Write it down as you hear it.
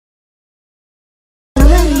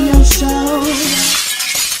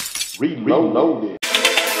Reloaded.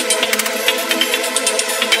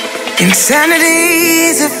 Insanity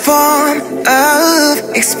is a form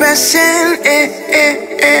of expression,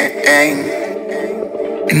 and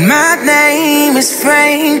my name is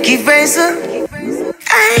Frankee Razor.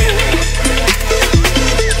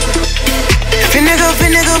 Finna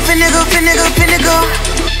go,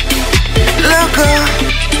 loco.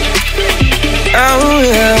 Oh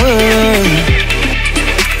yeah.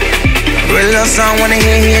 Real love song, wanna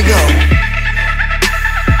hear, here go.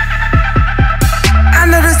 I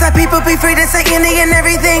notice that people be free to say any and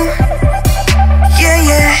everything.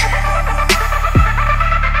 Yeah.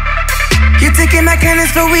 You're taking my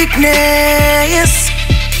kindness for weakness.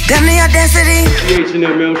 Damn the audacity. H&M,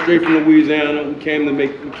 man, straight from Louisiana. We came to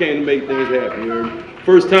make things happen. You heard?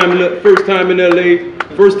 First time in LA.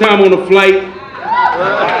 First time on a flight.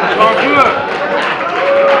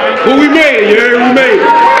 But we made it. You heard? We made it.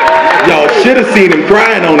 Y'all should have seen him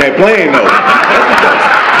crying on that plane though.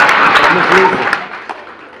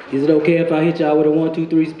 Is it okay if I hit y'all with a 1, 2,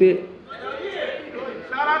 3 spit?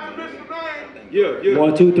 Shout out to Mr. Lane. Yeah.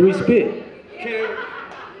 1, 2, 3 spit.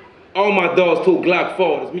 All my dogs took Glock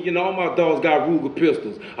 40s. You know, all my dogs got Ruger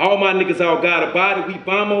pistols. All my niggas all got a body. We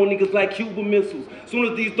bomb on niggas like Cuban missiles. Soon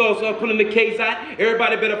as these dogs start pulling the K's out,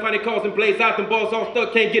 everybody better find their cars and blaze out. Them balls all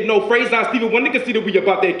stuck, can't get no phrase out. Steven, one nigga see that we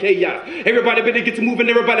about that chaos. Everybody better get to moving,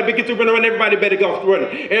 everybody better get to running around, everybody better go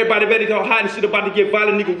running. Everybody better go hiding shit about to get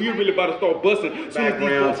violent, nigga. We really about to start busting.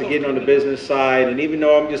 Background to getting on the business side, and even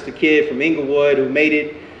though I'm just a kid from Inglewood who made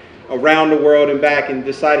it around the world and back and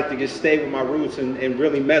decided to just stay with my roots and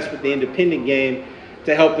really mess with the independent game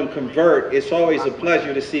to help them convert, it's always a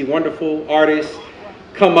pleasure to see wonderful artists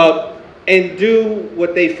come up and do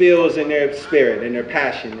what they feel is in their spirit and their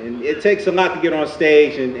passion. And it takes a lot to get on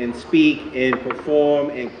stage and speak and perform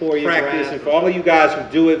and choreograph. Practice. And for all of you guys who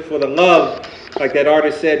do it for the love, like that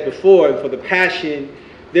artist said before, and for the passion,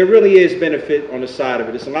 there really is benefit on the side of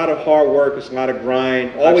it. It's a lot of hard work, it's a lot of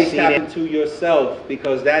grind. Always tap into yourself,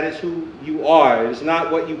 because that is who you are. It's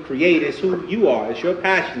not what you create, it's who you are. It's your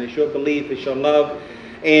passion, it's your belief, it's your love.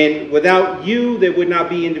 And without you, there would not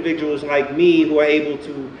be individuals like me who are able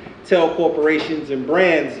to tell corporations and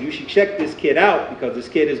brands, you should check this kid out because this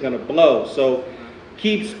kid is gonna blow. So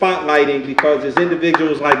keep spotlighting, because there's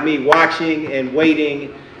individuals like me watching and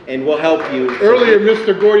waiting, and we'll help you. Earlier,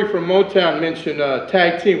 Mr. Gordy from Motown mentioned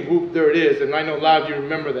tag team, Whoop, There It Is, and I know a lot of you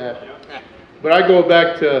remember that. But I go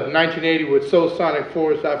back to 1980 with Soul Sonic,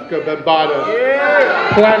 Forest Africa,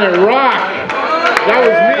 Bambaataa, Planet Rock. That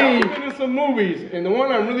was me. Been in some movies, and the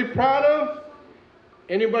one I'm really proud of,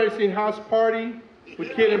 anybody seen House Party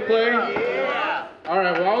with Kid and Play? Yeah. All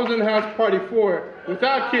right, well, I was in House Party 4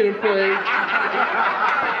 without Kid and Play.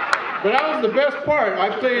 But that was the best part. I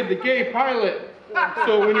played the gay pilot.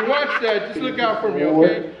 So when you watch that, just look out for me,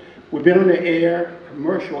 okay? We've been on the air,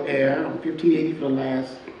 commercial air, on 1580 for the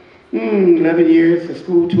last 11 years. The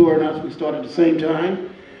school tour and us, we started at the same time.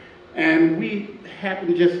 And we happen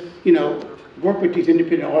to just, work with these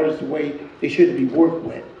independent artists the way they should be worked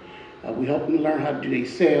with. We help them learn how to do their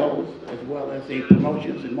sales as well as their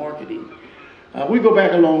promotions and marketing. We go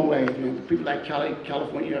back a long way. People like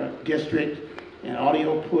California District and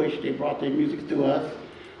Audio Push, they brought their music to us.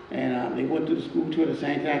 And they went through the school tour at the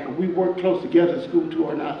same time. But we work close together, the school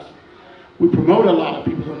tour and us. We promote a lot of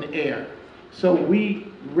people on the air. So we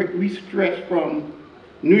stretch from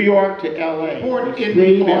New York to LA.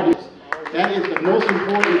 Stream artists. That is the most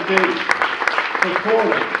important thing for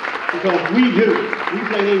Florida, because we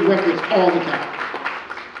play their records all the time.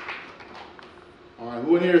 All right,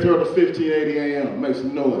 who in here has heard of 1580 AM? Make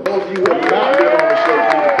some noise. Those of you who have not been on the show, you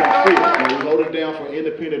can come see it. We wrote it down for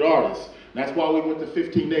independent artists. That's why we went to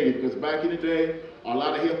 1580, because back in the day, a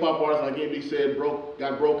lot of hip-hop artists, like MD said,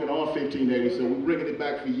 got broken on 1580, so we're bringing it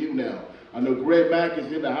back for you now. I know Greg Mack is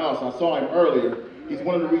in the house. I saw him earlier. He's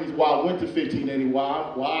one of the reasons why I went to 1580,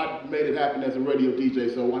 why I made it happen as a radio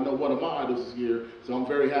DJ. So I know one of my idols is here, so I'm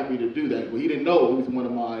very happy to do that. Well, he didn't know he was one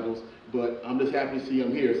of my idols, but I'm just happy to see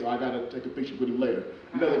him here, so I got to take a picture with him later.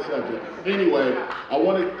 Another subject. Anyway, I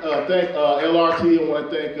want to thank LRT. I want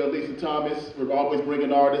to thank Lisa Thomas for always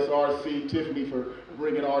bringing artists, RC, Tiffany for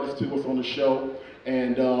bringing artists to us on the show.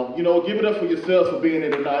 And, give it up for yourselves for being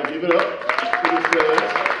here tonight. Give it up for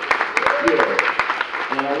yourselves. Yeah.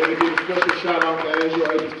 And I want to give a special shout out to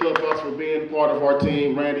Angel Agents Clubhouse for being part of our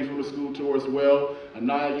team. Randy from the school tour as well.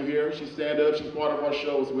 Anaya, you here? She stand up. She's part of our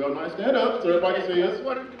show as well. Nice, stand up so everybody can see us.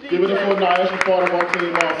 Give it up for Anaya. She's part of our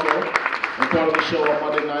team also. And part of the show on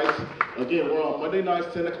Monday nights. Again, we're on Monday nights,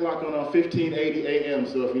 10 o'clock on 1580 AM.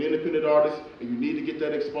 So if you're an independent artist and you need to get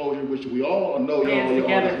that exposure, which we all know y'all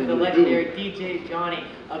together for the legendary DJ Johnny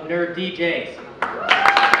of Nerd DJs.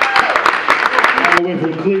 all the way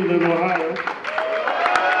from Cleveland, Ohio.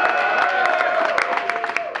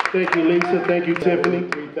 Thank you, Lisa. Thank you, Tiffany.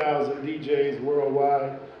 3,000 DJs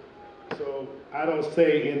worldwide. So I don't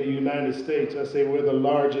say in the United States, I say we're the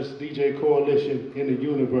largest DJ coalition in the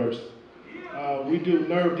universe. We do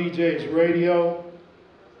Nerve DJs radio.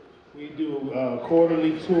 We do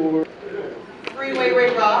quarterly tour. Freeway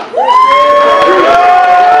Ray Rock.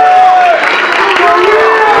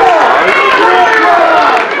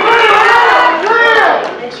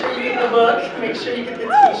 Make sure you get the book. Make sure you get the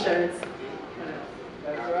t-shirts.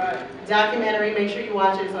 That's right. Documentary, make sure you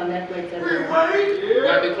watch it. It's on Netflix everywhere.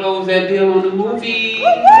 Got to close that deal on the movie.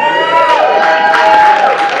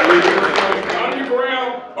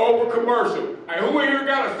 Underground over commercial. Hey, who in here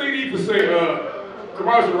got a CD for sale?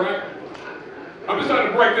 Commercial, right? I'm just trying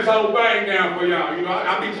to break this whole thing down for y'all. You know,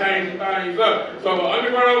 I be changing things up. So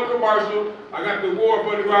underground over commercial. I got the award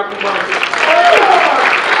for underground commercial.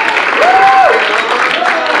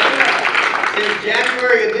 Since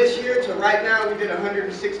January of this year to right now, we did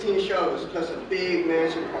 116 shows plus a big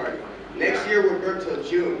mansion party. Next year we're booked till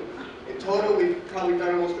June. In total, we've probably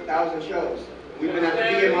done almost 1,000 shows. We've been at the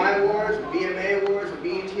BMI Awards, the BMA Awards, the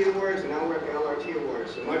BET Awards, and now we're at the LRT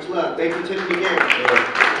Awards. So much love. Thank you, Tiffany, again.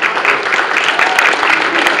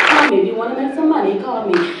 Call me if you want to make some money. Call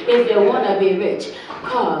me if you want to be rich.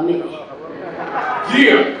 Call me.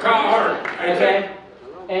 Yeah, call her. Okay.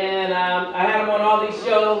 And I had him on all these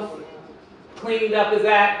shows, cleaned up his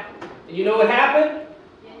act. And you know what happened?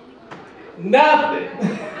 Nothing.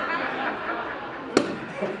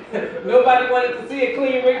 Nobody wanted to see a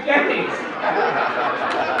clean Rick James.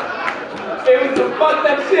 It was some fucked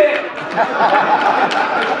up shit.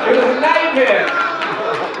 It was a nightmare.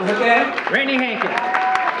 Okay? Randy Hankins.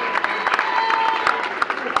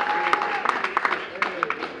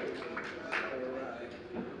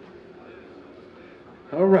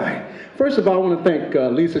 All right. First of all, I want to thank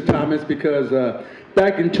Lisa Thomas because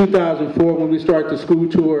back in 2004 when we started the school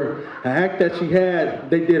tour, the act that she had,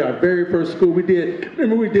 they did our very first school.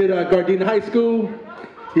 Remember we did Gardena High School?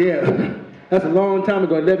 Yeah, that's a long time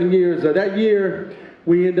ago, 11 years. That year,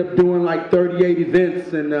 we ended up doing like 38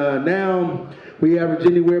 events, and now we average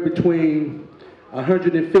anywhere between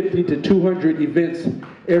 150 to 200 events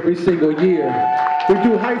every single year. We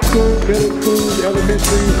do high school, middle school,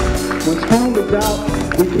 elementary. When school is out,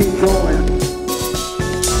 we keep going.